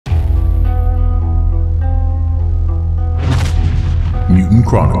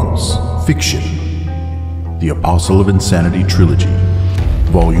Chronicles, Fiction, The Apostle of Insanity Trilogy,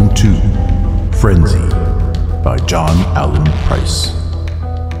 Volume 2, Frenzy, by John Allen Price.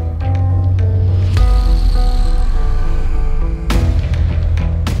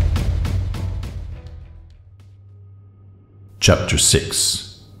 Chapter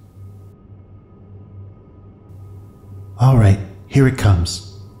 6. All right, here it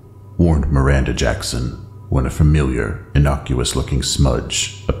comes, warned Miranda Jackson when a familiar, innocuous-looking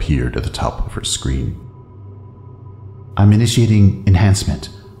smudge appeared at the top of her screen. I'm initiating enhancement.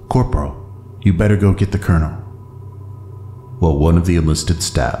 Corporal, you better go get the colonel. While one of the enlisted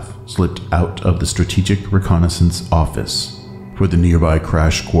staff slipped out of the Strategic Reconnaissance Office for the nearby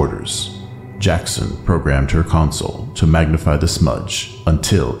crash quarters, Jackson programmed her console to magnify the smudge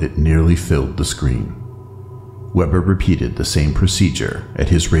until it nearly filled the screen. Weber repeated the same procedure at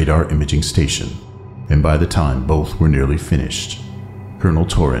his radar imaging station, and by the time both were nearly finished, Colonel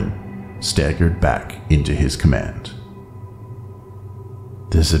Torin staggered back into his command.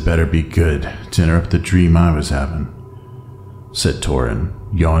 "This had better be good to interrupt the dream I was having," said Torin,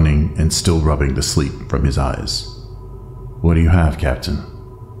 yawning and still rubbing the sleep from his eyes. "What do you have, Captain?"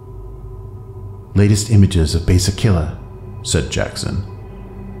 "Latest images of Base Aquila," said Jackson.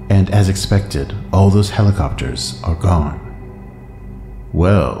 "And as expected, all those helicopters are gone."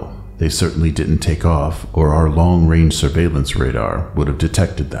 "Well, they certainly didn't take off, or our long-range surveillance radar would have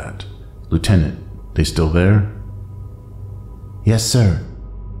detected that. Lieutenant, they still there?" "Yes, sir.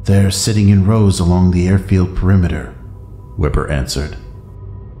 They're sitting in rows along the airfield perimeter," Weber answered.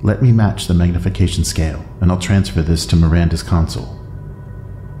 "Let me match the magnification scale, and I'll transfer this to Miranda's console."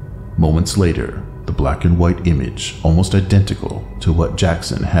 Moments later, the black and white image, almost identical to what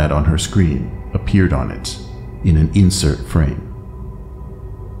Jackson had on her screen, appeared on it in an insert frame.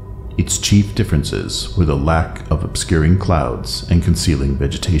 Its chief differences were the lack of obscuring clouds and concealing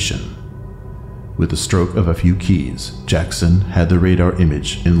vegetation. With the stroke of a few keys, Jackson had the radar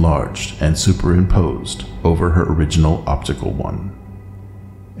image enlarged and superimposed over her original optical one.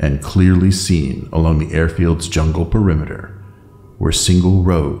 And clearly seen along the airfield's jungle perimeter were single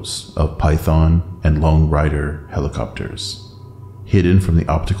rows of Python and Long Rider helicopters, hidden from the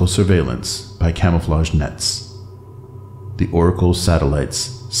optical surveillance by camouflage nets. The Oracle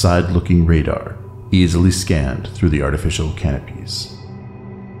satellite's side-looking radar easily scanned through the artificial canopies.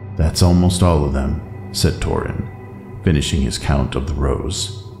 "That's almost all of them," said Torin, finishing his count of the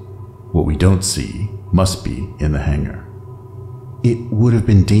rows. "What we don't see must be in the hangar." "It would have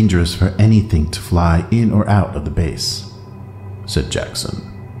been dangerous for anything to fly in or out of the base," said Jackson.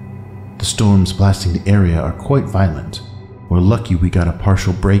 "The storms blasting the area are quite violent. We're lucky we got a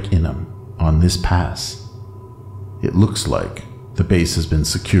partial break in them on this pass." "It looks like the base has been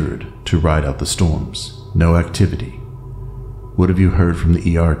secured to ride out the storms. No activity. What have you heard from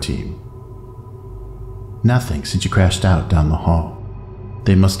the ER team?" "Nothing since you crashed out down the hall.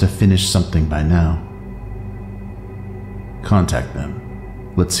 They must have finished something by now." "Contact them.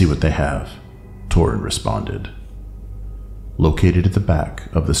 Let's see what they have," Torin responded. Located at the back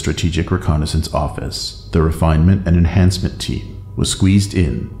of the Strategic Reconnaissance Office, the Refinement and Enhancement team was squeezed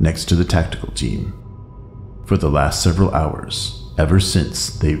in next to the Tactical team. For the last several hours, ever since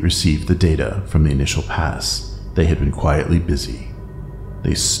they received the data from the initial pass, they had been quietly busy.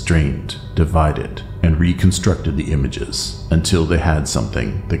 They strained, divided, and reconstructed the images until they had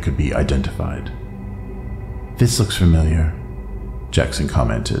something that could be identified. "This looks familiar," Jackson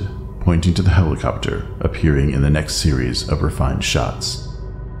commented, pointing to the helicopter appearing in the next series of refined shots.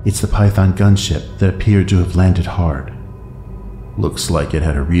 "It's the Python gunship that appeared to have landed hard." "Looks like it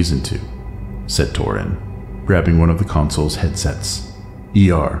had a reason to," said Torin, grabbing one of the console's headsets.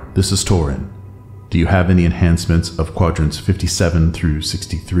 "ER, this is Torin. Do you have any enhancements of quadrants 57 through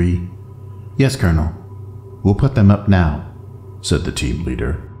 63? "Yes, Colonel. We'll put them up now," said the team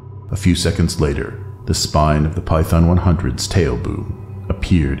leader. A few seconds later, the spine of the Python 100's tail boom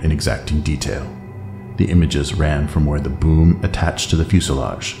appeared in exacting detail. The images ran from where the boom attached to the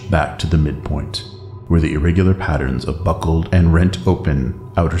fuselage back to the midpoint, where the irregular patterns of buckled and rent-open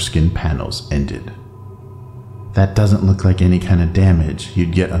outer skin panels ended. "That doesn't look like any kind of damage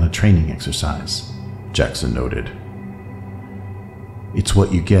you'd get on a training exercise," Jackson noted. "It's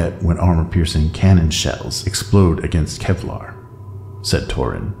what you get when armor-piercing cannon shells explode against Kevlar," said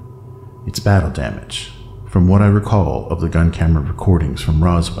Torin. "It's battle damage. From what I recall of the gun camera recordings from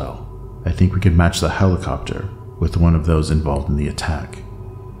Roswell, I think we could match the helicopter with one of those involved in the attack.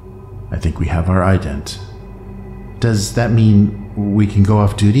 I think we have our ident." "Does that mean we can go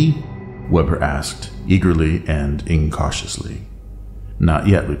off duty?" Weber asked, eagerly and incautiously. "Not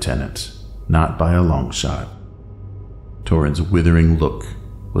yet, Lieutenant. Not by a long shot." Torin's withering look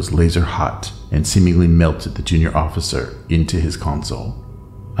was laser hot and seemingly melted the junior officer into his console.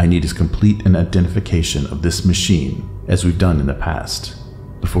 I need as complete an identification of this machine as we've done in the past,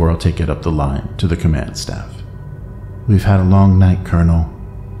 before I'll take it up the line to the command staff. We've had a long night, Colonel,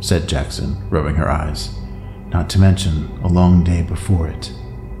 said Jackson, rubbing her eyes. Not to mention a long day before it.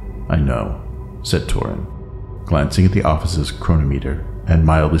 I know, said Torin, glancing at the office's chronometer and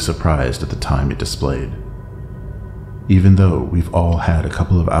mildly surprised at the time it displayed. Even though we've all had a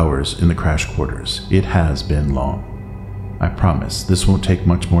couple of hours in the crash quarters, it has been long. I promise this won't take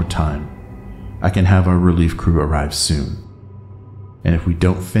much more time. I can have our relief crew arrive soon. And if we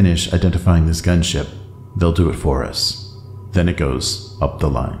don't finish identifying this gunship, they'll do it for us. Then it goes up the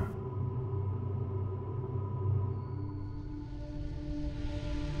line.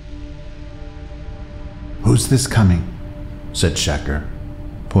 Who's this coming? Said Shacker,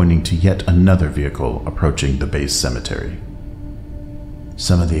 pointing to yet another vehicle approaching the base cemetery.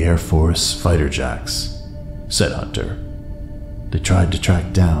 Some of the Air Force fighter jacks, said Hunter. They tried to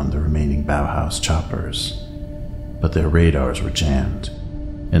track down the remaining Bauhaus choppers, but their radars were jammed,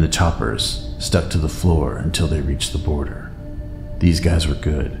 and the choppers stuck to the floor until they reached the border. These guys were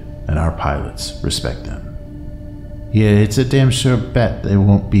good, and our pilots respect them. Yeah, it's a damn sure bet there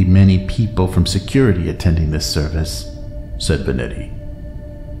won't be many people from security attending this service, said Benetti.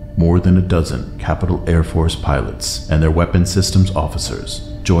 More than a dozen Capital Air Force pilots and their weapons systems officers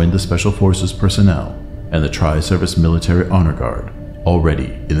joined the Special Forces personnel and the Tri-Service Military Honor Guard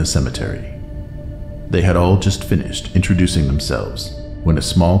already in the cemetery. They had all just finished introducing themselves when a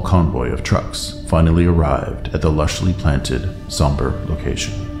small convoy of trucks finally arrived at the lushly planted, somber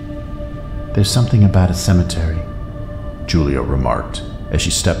location. There's something about a cemetery, Julia remarked as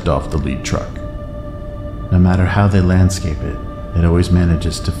she stepped off the lead truck. No matter how they landscape it, it always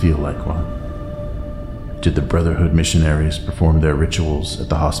manages to feel like one. Did the Brotherhood missionaries perform their rituals at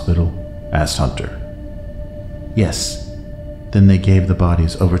the hospital? Asked Hunter. Yes. Then they gave the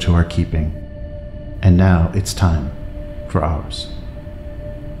bodies over to our keeping. And now it's time for ours.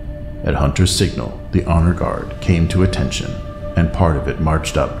 At Hunter's signal, the honor guard came to attention, and part of it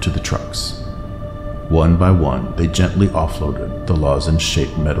marched up to the trucks. One by one, they gently offloaded the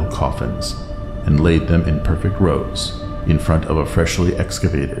lozenge-shaped metal coffins and laid them in perfect rows in front of a freshly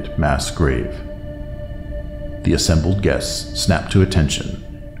excavated mass grave. The assembled guests snapped to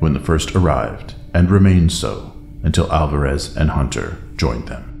attention when the first arrived and remained so until Alvarez and Hunter joined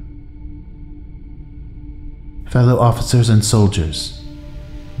them. Fellow officers and soldiers,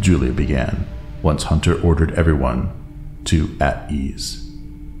 Julia began, once Hunter ordered everyone to at ease.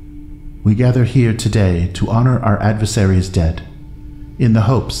 We gather here today to honor our adversary's dead, in the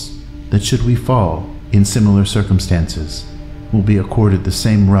hopes that should we fall in similar circumstances, we'll be accorded the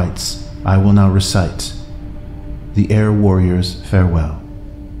same rights I will now recite. The Air Warriors' farewell.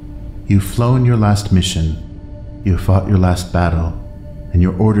 You've flown your last mission, you fought your last battle, and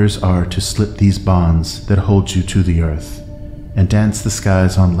your orders are to slip these bonds that hold you to the earth, and dance the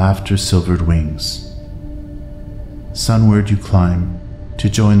skies on laughter's silvered wings. Sunward you climb, to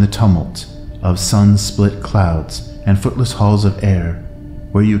join the tumult of sun-split clouds and footless halls of air,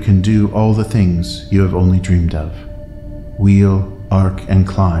 where you can do all the things you have only dreamed of. Wheel, arc, and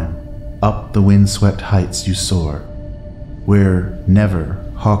climb, up the wind-swept heights you soar, where never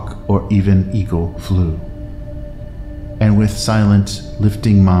hawk or even eagle flew. And with silent,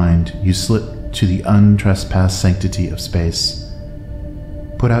 lifting mind, you slip to the untrespassed sanctity of space.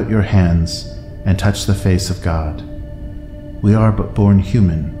 Put out your hands and touch the face of God. We are but born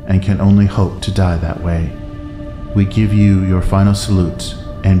human and can only hope to die that way. We give you your final salute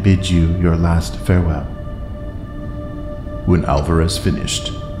and bid you your last farewell. When Alvarez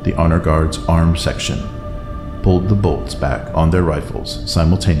finished, the honor guard's armed section pulled the bolts back on their rifles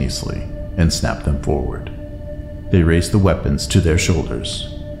simultaneously and snapped them forward. They raised the weapons to their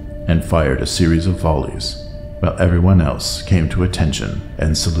shoulders and fired a series of volleys while everyone else came to attention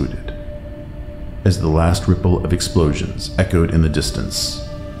and saluted. As the last ripple of explosions echoed in the distance,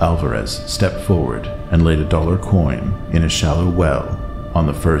 Alvarez stepped forward and laid a dollar coin in a shallow well on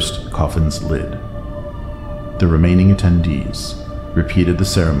the first coffin's lid. The remaining attendees repeated the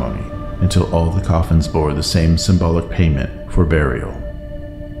ceremony until all the coffins bore the same symbolic payment for burial.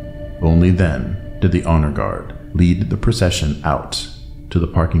 Only then did the honor guard lead the procession out to the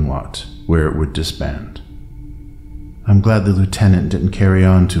parking lot where it would disband. I'm glad the lieutenant didn't carry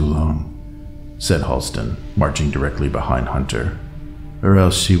on too long, said Halston, marching directly behind Hunter. Or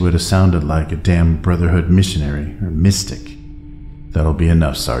else she would have sounded like a damn Brotherhood missionary or mystic. That'll be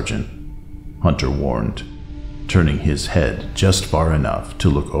enough, Sergeant, Hunter warned, turning his head just far enough to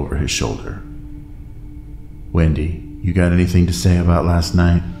look over his shoulder. Wendy, You got anything to say about last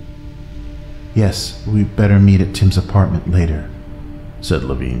night? Yes, we better meet at Tim's apartment later, said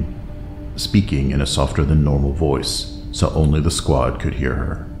Levine, speaking in a softer than normal voice, so only the squad could hear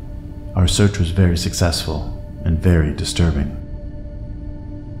her. Our search was very successful and very disturbing.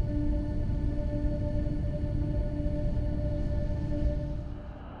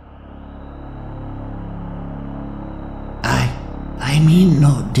 I mean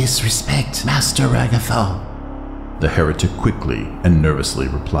no disrespect, Master Ragathol, the heretic quickly and nervously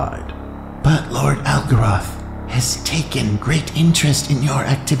replied. But Lord Algeroth has taken great interest in your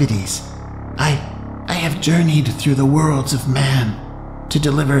activities. I have journeyed through the worlds of man to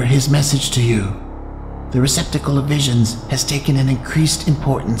deliver his message to you. The receptacle of visions has taken an increased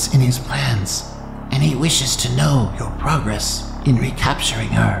importance in his plans, and he wishes to know your progress in recapturing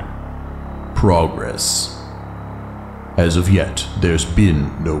her. Progress? As of yet, there's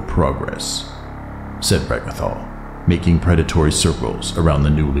been no progress, said Ragathol, making predatory circles around the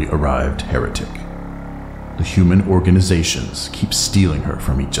newly arrived heretic. The human organizations keep stealing her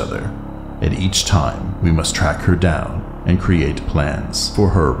from each other, and each time we must track her down and create plans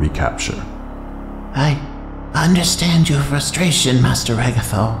for her recapture. I understand your frustration, Master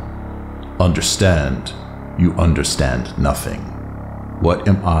Ragathol. Understand? You understand nothing. What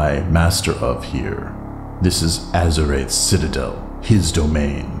am I master of here? This is Algeroth's Citadel, his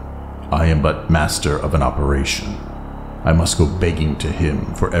domain. I am but master of an operation. I must go begging to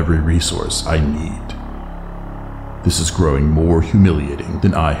him for every resource I need. This is growing more humiliating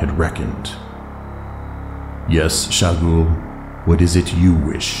than I had reckoned. Yes, Shagul, what is it you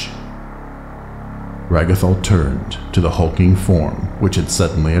wish? Ragathol turned to the hulking form which had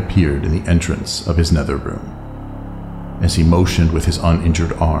suddenly appeared in the entrance of his nether room. As he motioned with his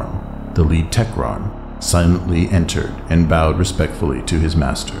uninjured arm, the lead Techron silently entered and bowed respectfully to his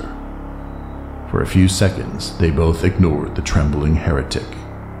master. For a few seconds, they both ignored the trembling heretic,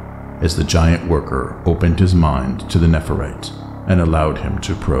 as the giant worker opened his mind to the Nephirite and allowed him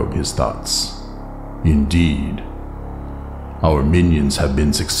to probe his thoughts. Indeed, our minions have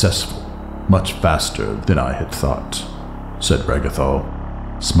been successful, much faster than I had thought, said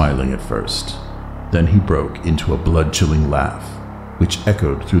Ragathol, smiling at first. Then he broke into a blood-chilling laugh, which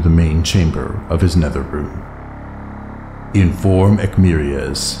echoed through the main chamber of his nether room. Inform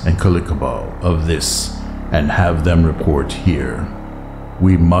Ekmirias and Kalikabal of this, and have them report here.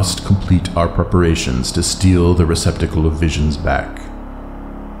 We must complete our preparations to steal the receptacle of visions back.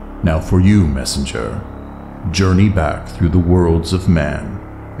 Now for you, messenger, journey back through the worlds of man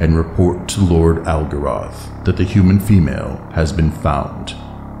and report to Lord Algeroth that the human female has been found,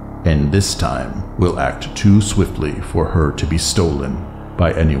 and this time we'll act too swiftly for her to be stolen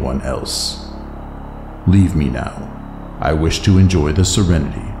by anyone else. Leave me now. I wish to enjoy the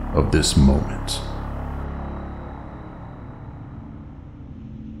serenity of this moment.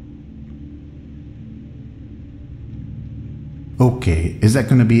 Okay, is that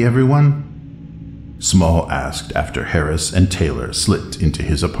going to be everyone? Small asked after Harris and Taylor slipped into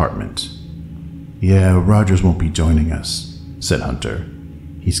his apartment. Yeah, Rogers won't be joining us, said Hunter.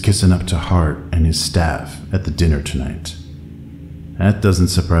 He's kissing up to Hart and his staff at the dinner tonight. That doesn't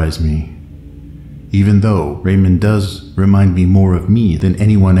surprise me. Even though Raymond does remind me more of me than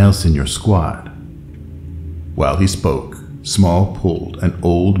anyone else in your squad. While he spoke, Small pulled an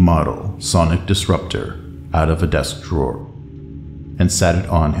old model sonic disruptor out of a desk drawer and sat it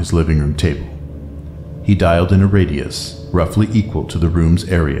on his living room table. He dialed in a radius roughly equal to the room's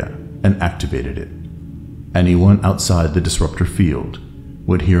area and activated it. Anyone outside the disruptor field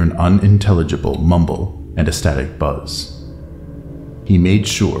would hear an unintelligible mumble and a static buzz. He made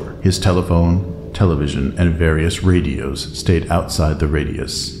sure his telephone, television, and various radios stayed outside the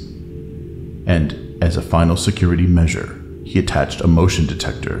radius. And as a final security measure, he attached a motion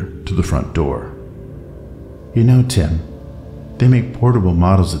detector to the front door. You know, Tim, they make portable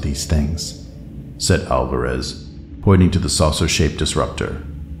models of these things, said Alvarez, pointing to the saucer-shaped disruptor.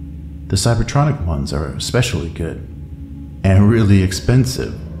 The Cybertronic ones are especially good. And really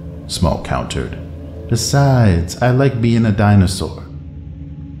expensive, Small countered. Besides, I like being a dinosaur.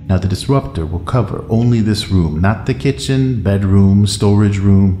 Now the disruptor will cover only this room, not the kitchen, bedroom, storage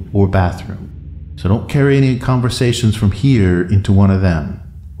room, or bathroom. So don't carry any conversations from here into one of them.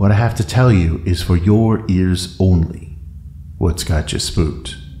 What I have to tell you is for your ears only. What's got you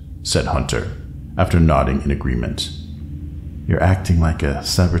spooked? Said Hunter, after nodding in agreement. You're acting like a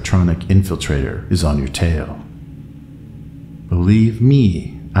Cybertronic infiltrator is on your tail. Believe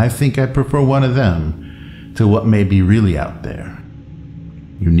me, I think I prefer one of them to what may be really out there.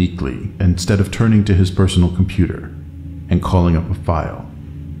 Uniquely, instead of turning to his personal computer and calling up a file,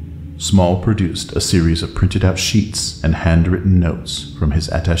 Small produced a series of printed out sheets and handwritten notes from his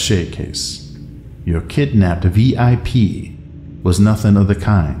attaché case. Your kidnapped VIP was nothing of the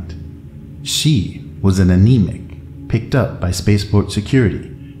kind. She was an anemic, picked up by spaceport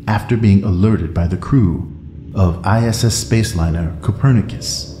security after being alerted by the crew of ISS spaceliner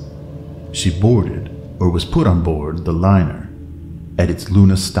Copernicus. She boarded, or was put on board, the liner at its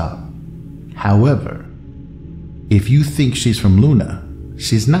Luna stop. However, if you think she's from Luna,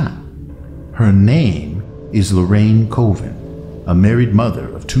 she's not. Her name is Lorraine Coven, a married mother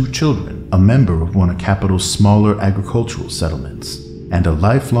of 2 children, a member of one of Capital's smaller agricultural settlements, and a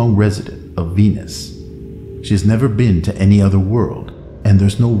lifelong resident of Venus. She's never been to any other world, and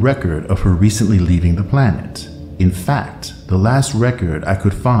there's no record of her recently leaving the planet. In fact, the last record I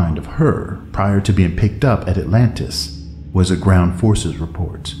could find of her prior to being picked up at Atlantis was a ground forces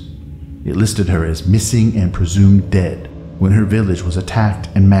report. It listed her as missing and presumed dead when her village was attacked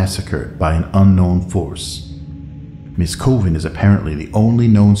and massacred by an unknown force. Miss Coven is apparently the only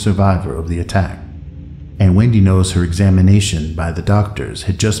known survivor of the attack, and Wendy knows her examination by the doctors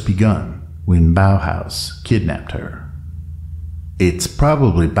had just begun when Bauhaus kidnapped her. It's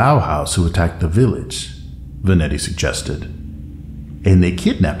probably Bauhaus who attacked the village, Vanetti suggested, and they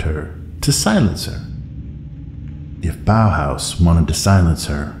kidnapped her to silence her. If Bauhaus wanted to silence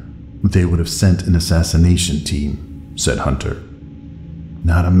her, they would have sent an assassination team, said Hunter.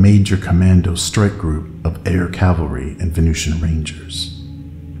 Not a major commando strike group of air cavalry and Venusian rangers.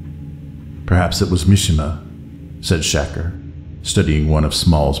 Perhaps it was Mishima, said Shacker, studying one of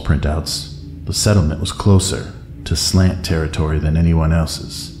Small's printouts. The settlement was closer to Slant territory than anyone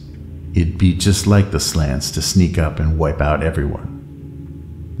else's. It'd be just like the Slants to sneak up and wipe out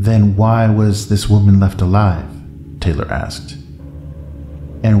everyone. Then why was this woman left alive? Taylor asked.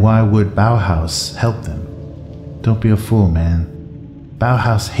 And why would Bauhaus help them? Don't be a fool, man.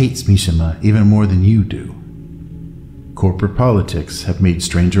 Bauhaus hates Mishima even more than you do. Corporate politics have made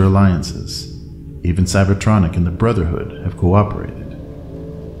stranger alliances. Even Cybertronic and the Brotherhood have cooperated.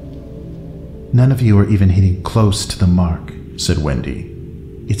 None of you are even hitting close to the mark, said Wendy.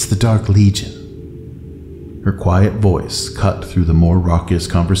 It's the Dark Legion. Her quiet voice cut through the more raucous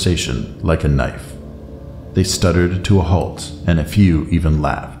conversation like a knife. They stuttered to a halt, and a few even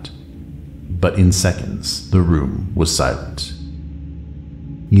laughed. But in seconds, the room was silent.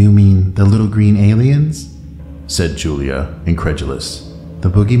 You mean the little green aliens? Said Julia, incredulous. The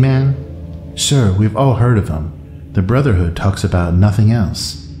boogeyman? Sure, we've all heard of them. The Brotherhood talks about nothing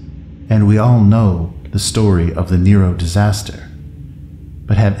else. And we all know the story of the Nero disaster.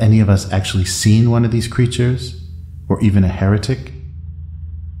 But have any of us actually seen one of these creatures? Or even a heretic?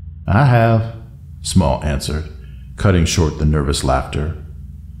 I have, Small answered, cutting short the nervous laughter.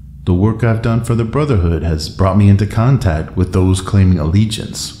 The work I've done for the Brotherhood has brought me into contact with those claiming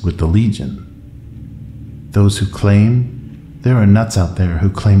allegiance with the Legion. Those who claim? There are nuts out there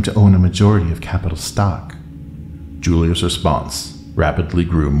who claim to own a majority of Capital stock. Julia's response rapidly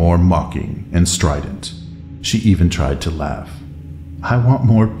grew more mocking and strident. She even tried to laugh. I want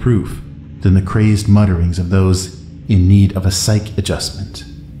more proof than the crazed mutterings of those in need of a psych adjustment.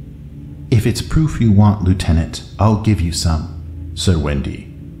 If it's proof you want, Lieutenant, I'll give you some, said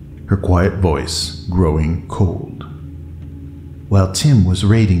Wendy, her quiet voice growing cold. While Tim was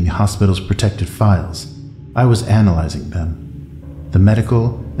raiding the hospital's protected files, I was analyzing them. The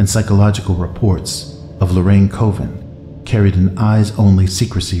medical and psychological reports of Lorraine Coven carried an eyes-only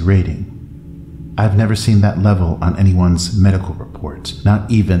secrecy rating. I've never seen that level on anyone's medical report,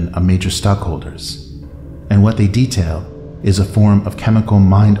 not even a major stockholder's. And what they detail is a form of chemical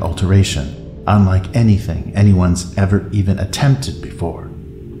mind alteration, unlike anything anyone's ever even attempted before.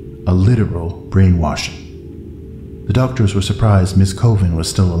 A literal brainwashing. The doctors were surprised Miss Coven was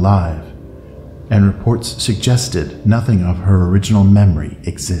still alive, and reports suggested nothing of her original memory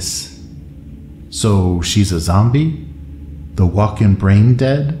exists. So she's a zombie? The walk-in brain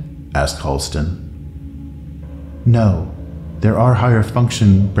dead? Asked Halston. No. There are higher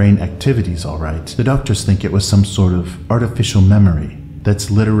function brain activities, all right. The doctors think it was some sort of artificial memory that's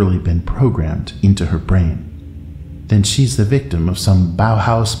literally been programmed into her brain. Then she's the victim of some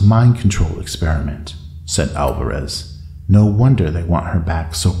Bauhaus mind control experiment, said Alvarez. No wonder they want her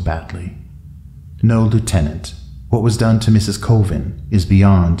back so badly. No, Lieutenant. What was done to Mrs. Coven is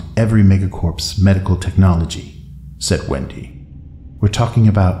beyond every megacorp's medical technology, said Wendy. We're talking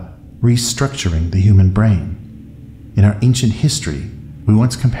about restructuring the human brain. In our ancient history, we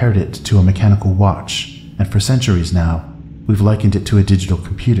once compared it to a mechanical watch, and for centuries now, we've likened it to a digital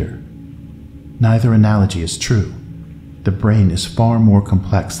computer. Neither analogy is true. The brain is far more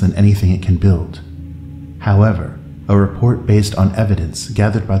complex than anything it can build. However, A report based on evidence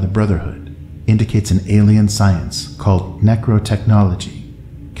gathered by the Brotherhood indicates an alien science called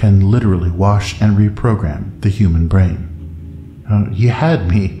necrotechnology can literally wash and reprogram the human brain. You had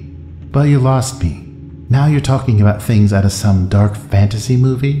me, but you lost me. Now you're talking about things out of some dark fantasy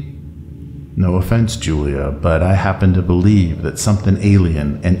movie? No offense, Julia, but I happen to believe that something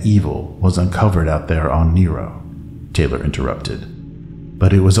alien and evil was uncovered out there on Nero, Taylor interrupted.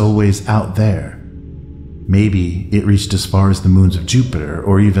 But it was always out there. Maybe it reached as far as the moons of Jupiter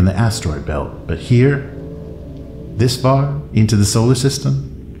or even the asteroid belt, but here? This far into the solar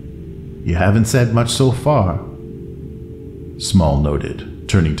system? You haven't said much so far. Small noted,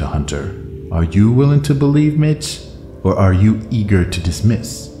 turning to Hunter. Are you willing to believe, Mitch? Or are you eager to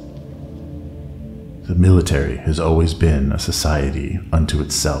dismiss? The military has always been a society unto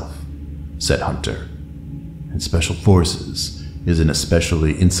itself, said Hunter. And Special Forces is an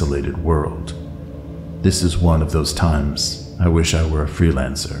especially insulated world. This is one of those times I wish I were a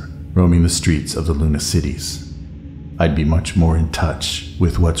freelancer, roaming the streets of the Luna cities. I'd be much more in touch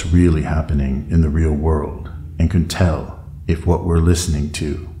with what's really happening in the real world and could tell if what we're listening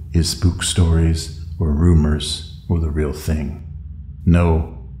to is spook stories or rumors or the real thing.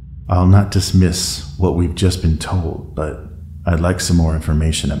 No, I'll not dismiss what we've just been told, but I'd like some more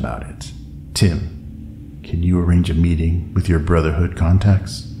information about it. Tim, can you arrange a meeting with your Brotherhood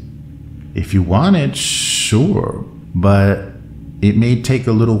contacts? If you want it, sure, but it may take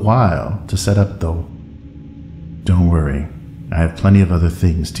a little while to set up though. Don't worry, I have plenty of other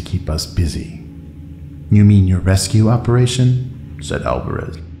things to keep us busy. You mean your rescue operation? Said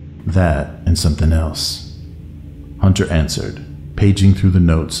Alvarez. That and something else. Hunter answered, paging through the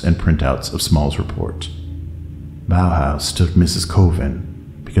notes and printouts of Small's report. Bauhaus took Mrs.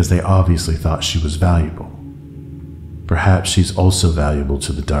 Coven because they obviously thought she was valuable. Perhaps she's also valuable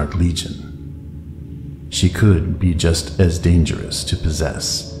to the Dark Legion. She could be just as dangerous to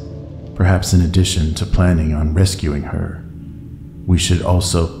possess. Perhaps in addition to planning on rescuing her, we should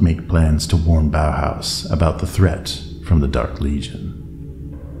also make plans to warn Bauhaus about the threat from the Dark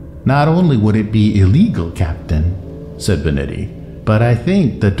Legion. Not only would it be illegal, Captain, said Benetti, but I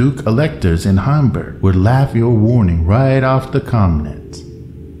think the Duke Electors in Hamburg would laugh your warning right off the comnet.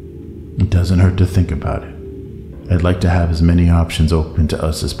 It doesn't hurt to think about it. I'd like to have as many options open to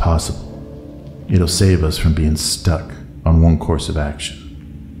us as possible. It'll save us from being stuck on one course of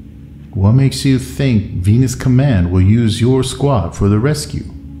action. What makes you think Venus Command will use your squad for the rescue?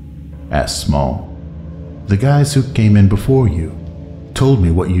 Asked Small. The guys who came in before you told me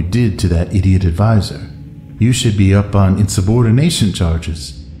what you did to that idiot advisor. You should be up on insubordination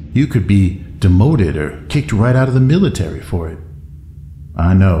charges. You could be demoted or kicked right out of the military for it.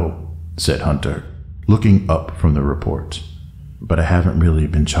 I know, said Hunter, looking up from the report, but I haven't really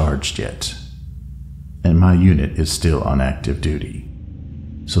been charged yet. And my unit is still on active duty,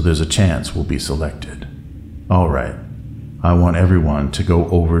 so there's a chance we'll be selected. All right, I want everyone to go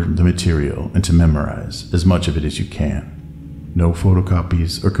over the material and to memorize as much of it as you can. No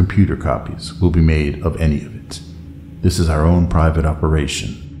photocopies or computer copies will be made of any of it. This is our own private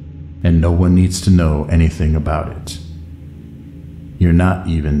operation, and no one needs to know anything about it. You're not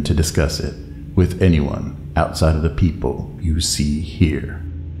even to discuss it with anyone outside of the people you see here.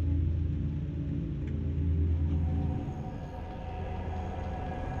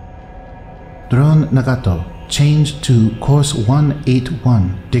 Drone Nagato, change to course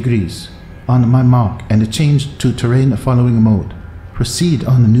 181 degrees on my mark and change to terrain following mode. Proceed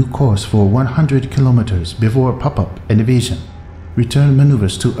on the new course for 100 kilometers before pop-up and evasion. Return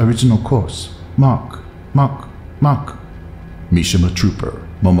maneuvers to original course. Mark. Mishima Trooper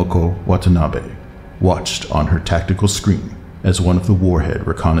Momoko Watanabe watched on her tactical screen as one of the warhead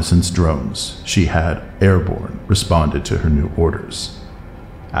reconnaissance drones she had airborne responded to her new orders.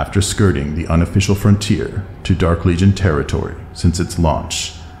 After skirting the unofficial frontier to Dark Legion territory since its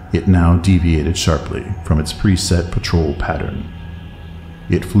launch, it now deviated sharply from its preset patrol pattern.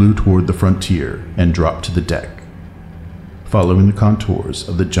 It flew toward the frontier and dropped to the deck. Following the contours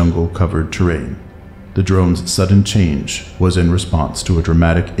of the jungle-covered terrain, the drone's sudden change was in response to a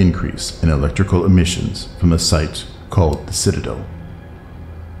dramatic increase in electrical emissions from a site called the Citadel.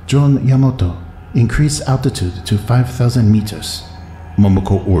 Drone Yamato, increase altitude to 5,000 meters.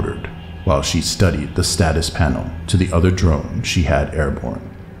 Momoko ordered, while she studied the status panel to the other drone she had airborne.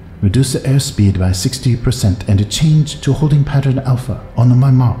 Reduce the airspeed by 60% and change to holding pattern alpha on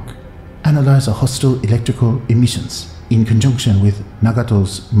my mark. Analyze the hostile electrical emissions in conjunction with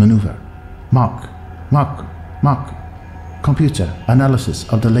Nagato's maneuver. Mark. Computer analysis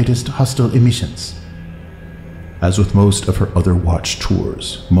of the latest hostile emissions. As with most of her other watch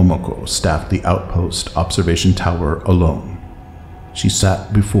tours, Momoko staffed the outpost observation tower alone. She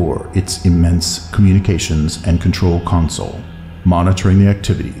sat before its immense communications and control console, monitoring the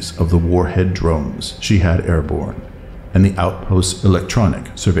activities of the warhead drones she had airborne and the outpost's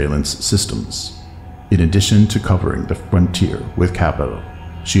electronic surveillance systems. In addition to covering the frontier with Capital,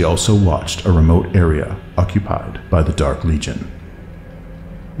 she also watched a remote area occupied by the Dark Legion.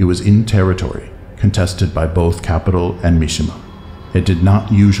 It was in territory contested by both Capital and Mishima. It did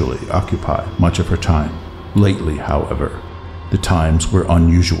not usually occupy much of her time. Lately, however, the times were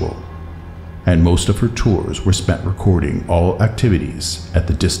unusual, and most of her tours were spent recording all activities at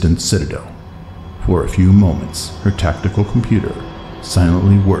the distant Citadel. For a few moments, her tactical computer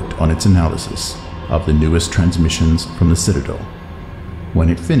silently worked on its analysis of the newest transmissions from the Citadel. When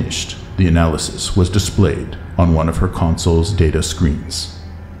it finished, the analysis was displayed on one of her console's data screens.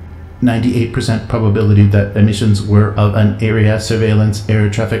 98% probability that emissions were of an area surveillance air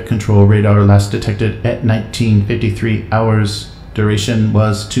traffic control radar last detected at 1953 hours. Duration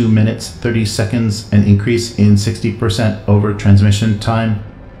was 2 minutes 30 seconds, an increase in 60% over transmission time.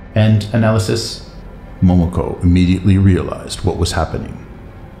 End analysis. Momoko immediately realized what was happening.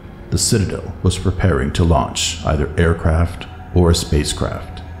 The Citadel was preparing to launch either aircraft or a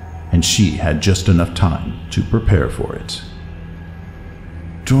spacecraft, and she had just enough time to prepare for it.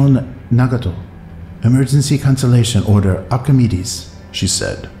 Drone Nagato, emergency cancellation order Archimedes, she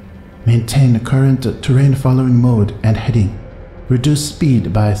said. Maintain current terrain following mode and heading. Reduce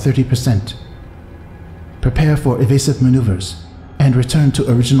speed by 30%. Prepare for evasive maneuvers and return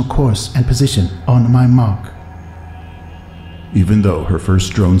to original course and position on my mark. Even though her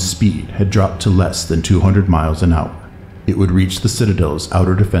first drone's speed had dropped to less than 200 miles an hour, it would reach the Citadel's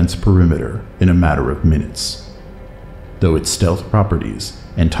outer defense perimeter in a matter of minutes. Though its stealth properties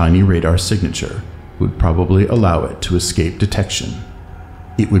and tiny radar signature would probably allow it to escape detection,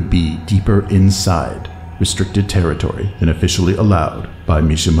 it would be deeper inside restricted territory than officially allowed by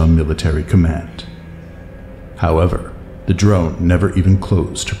Mishima Military Command. However, the drone never even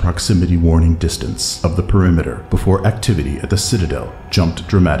closed to proximity warning distance of the perimeter before activity at the Citadel jumped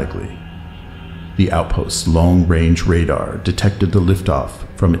dramatically. The outpost's long-range radar detected the liftoff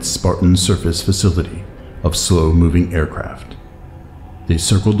from its Spartan surface facility of slow-moving aircraft. They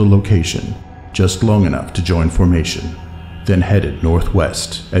circled the location just long enough to join formation, then headed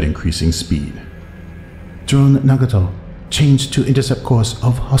northwest at increasing speed. Drone Nagato, change to intercept course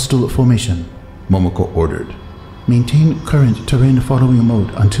of hostile formation, Momoko ordered. Maintain current terrain following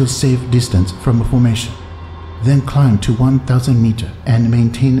mode until safe distance from a formation. Then climb to 1000 meters and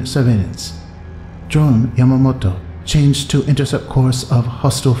maintain surveillance. Drone Yamamoto, change to intercept course of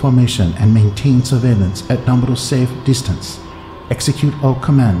hostile formation and maintain surveillance at nominal safe distance. Execute all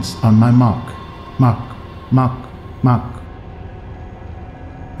commands on my mark. Mark, mark, mark.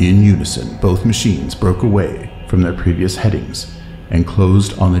 In unison, both machines broke away from their previous headings and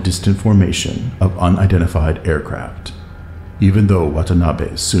closed on the distant formation of unidentified aircraft. Even though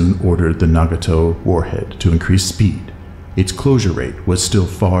Watanabe soon ordered the Nagato warhead to increase speed, its closure rate was still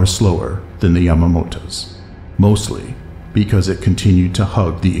far slower than the Yamamoto's, mostly because it continued to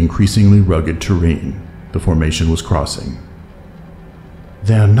hug the increasingly rugged terrain the formation was crossing.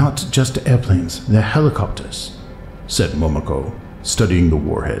 They're not just airplanes, they're helicopters, said Momoko, studying the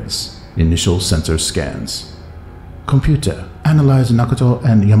warhead's initial sensor scans. Computer, analyze Nagato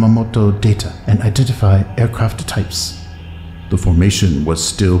and Yamamoto data and identify aircraft types. The formation was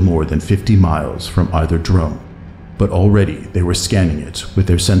still more than 50 miles from either drone, but already they were scanning it with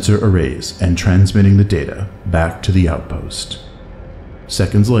their sensor arrays and transmitting the data back to the outpost.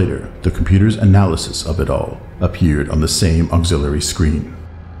 Seconds later, the computer's analysis of it all appeared on the same auxiliary screen.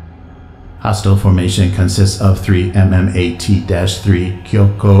 Hostile formation consists of 3 MMAT-3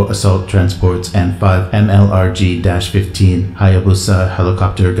 Kyoko assault transports and 5 MLRG-15 Hayabusa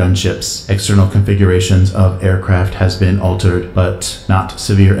helicopter gunships. External configurations of aircraft has been altered, but not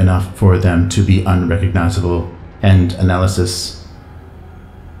severe enough for them to be unrecognizable. End analysis.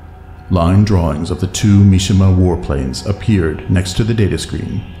 Line drawings of the 2 Mishima warplanes appeared next to the data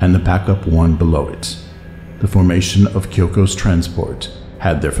screen and the backup one below it. The formation of Kyoko's transport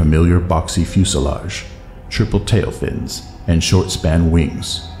had their familiar boxy fuselage, triple tail fins, and short-span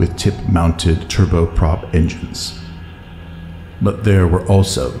wings with tip-mounted turboprop engines. But there were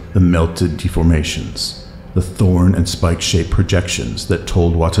also the melted deformations, the thorn and spike-shaped projections that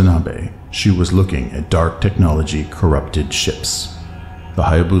told Watanabe she was looking at dark technology corrupted ships. The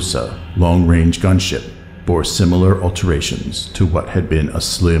Hayabusa long-range gunship bore similar alterations to what had been a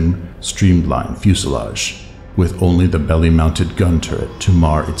slim, streamlined fuselage, with only the belly-mounted gun turret to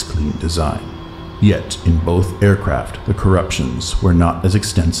mar its clean design. Yet in both aircraft, the corruptions were not as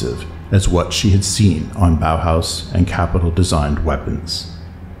extensive as what she had seen on Bauhaus and Capital-designed weapons.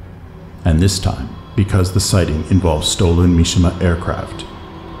 And this time, because the sighting involved stolen Mishima aircraft,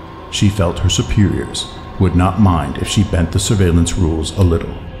 she felt her superiors would not mind if she bent the surveillance rules a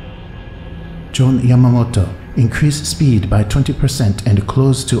little. John Yamamoto, increase speed by 20% and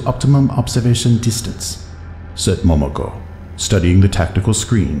close to optimum observation distance, said Momoko, studying the tactical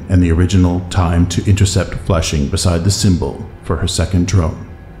screen and the original time to intercept flashing beside the symbol for her second drone.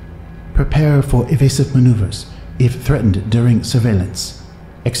 Prepare for evasive maneuvers if threatened during surveillance.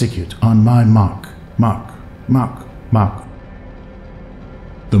 Execute on my mark.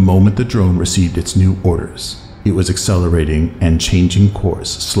 The moment the drone received its new orders, it was accelerating and changing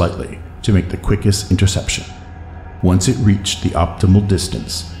course slightly to make the quickest interception. Once it reached the optimal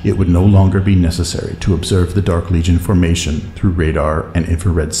distance, it would no longer be necessary to observe the Dark Legion formation through radar and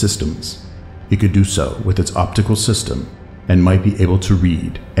infrared systems. It could do so with its optical system and might be able to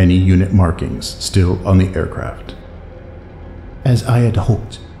read any unit markings still on the aircraft. As I had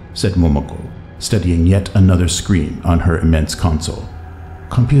hoped, said Momoko, studying yet another screen on her immense console.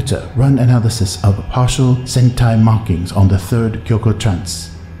 Computer, run analysis of partial Sentai markings on the third Kyoko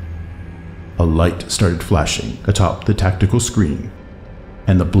trance. A light started flashing atop the tactical screen,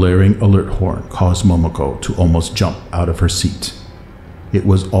 and the blaring alert horn caused Momoko to almost jump out of her seat. It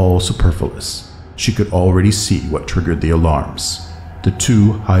was all superfluous. She could already see what triggered the alarms. The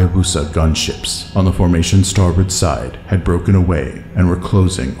two Hayabusa gunships on the formation starboard side had broken away and were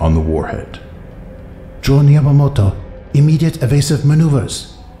closing on the warhead. Drone Yamamoto, immediate evasive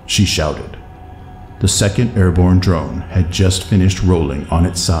maneuvers, she shouted. The second airborne drone had just finished rolling on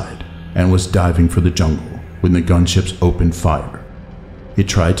its side and was diving for the jungle when the gunships opened fire. It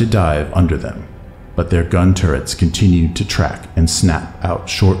tried to dive under them, but their gun turrets continued to track and snap out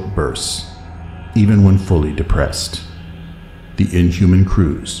short bursts, even when fully depressed. The inhuman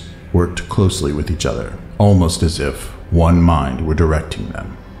crews worked closely with each other, almost as if one mind were directing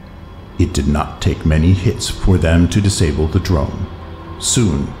them. It did not take many hits for them to disable the drone.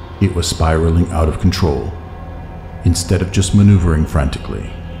 Soon, it was spiraling out of control. Instead of just maneuvering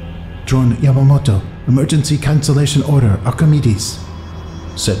frantically, Drone Yamamoto, emergency cancellation order, Archimedes,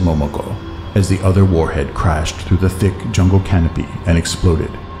 said Momoko, as the other warhead crashed through the thick jungle canopy and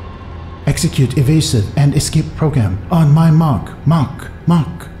exploded. Execute evasive and escape program on my mark.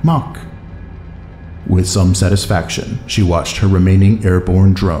 With some satisfaction, she watched her remaining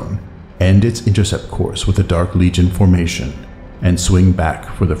airborne drone end its intercept course with the Dark Legion formation and swing back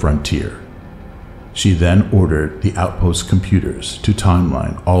for the frontier. She then ordered the outpost computers to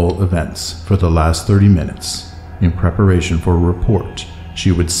timeline all events for the last 30 minutes in preparation for a report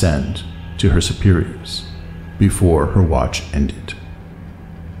she would send to her superiors before her watch ended.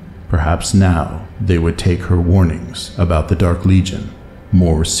 Perhaps now they would take her warnings about the Dark Legion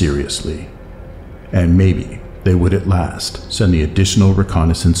more seriously, and maybe they would at last send the additional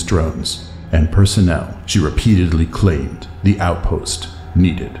reconnaissance drones and personnel she repeatedly claimed the outpost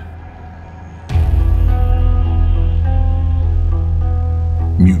needed.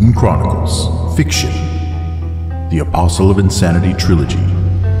 Mutant Chronicles, Fiction, The Apostle of Insanity Trilogy,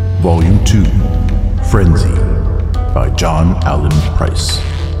 Volume 2, Frenzy, by John Allen Price.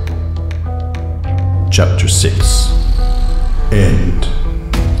 Chapter 6, End.